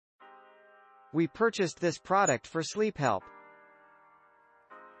We purchased this product for sleep help.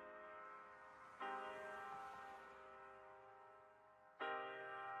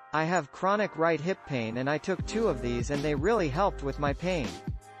 I have chronic right hip pain and I took 2 of these and they really helped with my pain.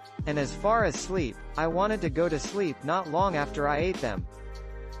 And as far as sleep, I wanted to go to sleep not long after I ate them.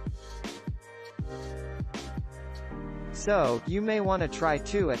 So, you may want to try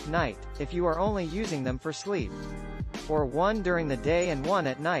 2 at night, if you are only using them for sleep. Or 1 during the day and 1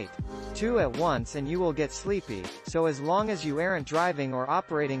 at night. 2 at once and you will get sleepy, so as long as you aren't driving or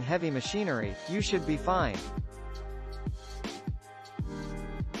operating heavy machinery, you should be fine.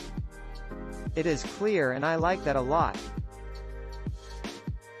 It is clear and I like that a lot.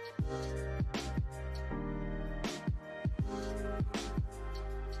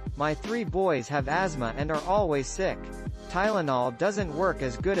 My 3 boys have asthma and are always sick. Tylenol doesn't work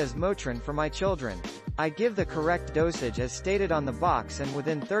as good as Motrin for my children. I give the correct dosage as stated on the box and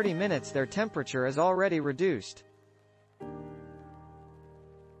within 30 minutes their temperature is already reduced.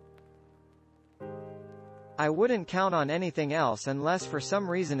 I wouldn't count on anything else unless for some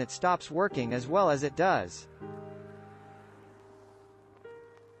reason it stops working as well as it does.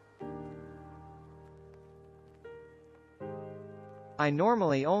 I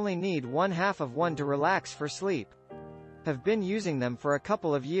normally only need 1/2 of one to relax for sleep. Have been using them for a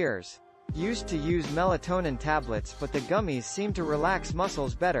couple of years. Used to use melatonin tablets but the gummies seem to relax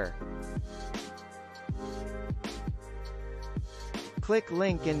muscles better. Click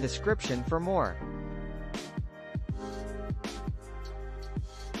link in description for more.